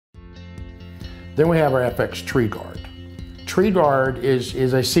Then we have our FX Tree Guard. Tree Guard is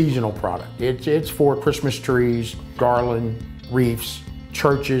a seasonal product. It's for Christmas trees, garland, wreaths,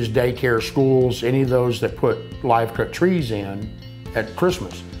 churches, daycare, schools, any of those that put live cut trees in at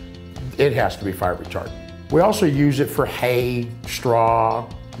Christmas. It has to be fire retardant. We also use it for hay, straw,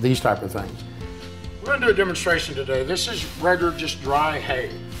 these type of things. We're gonna do a demonstration today. This is regular, just dry hay.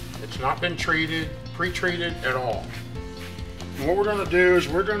 It's not been treated, pre-treated at all. And what we're gonna do is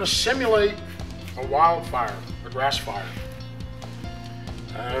we're gonna simulate a wildfire, a grass fire.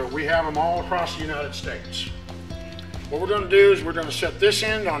 We have them all across the United States. What we're gonna do is we're gonna set this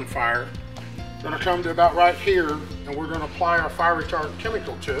end on fire. We're gonna come to about right here, and we're gonna apply our fire retardant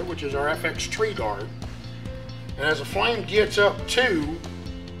chemical to it, which is our FX Tree Guard. And as the flame gets up to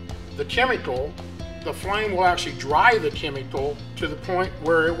the chemical, the flame will actually dry the chemical to the point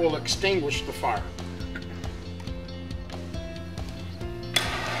where it will extinguish the fire.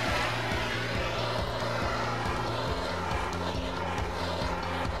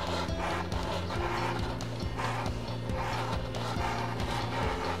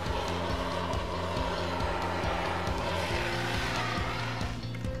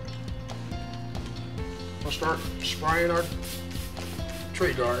 We'll start spraying our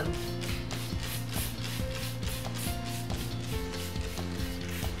tree guard.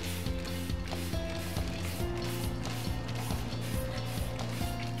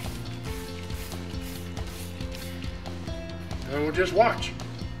 And we'll just watch.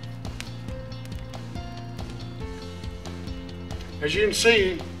 As you can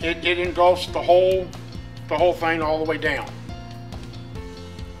see, it engulfs the whole thing all the way down.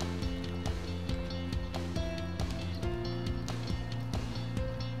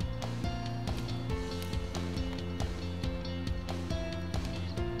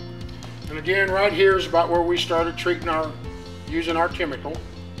 And again, right here is about where we started using our chemical.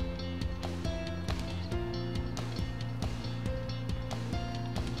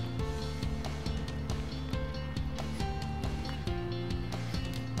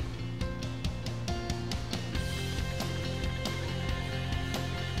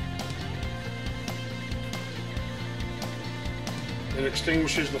 It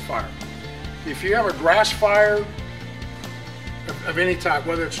extinguishes the fire. If you have a grass fire of any type,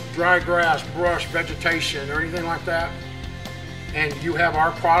 whether it's dry grass, brush, vegetation, or anything like that, and you have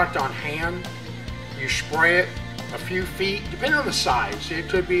our product on hand, you spray it a few feet, depending on the size. It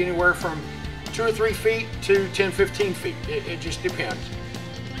could be anywhere from 2 or 3 feet to 10, 15 feet. It just depends.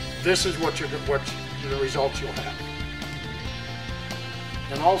 This is what the results you'll have.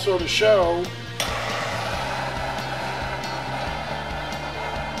 And also to show,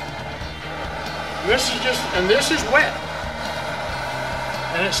 this is wet,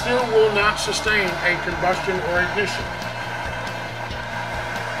 and it still will not sustain a combustion or ignition.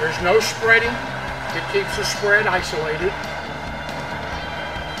 There's no spreading. It keeps the spread isolated.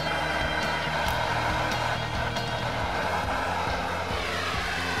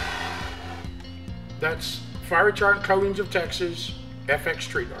 That's Fire Retardant Coatings of Texas, FX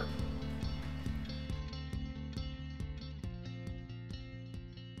Tree Guard.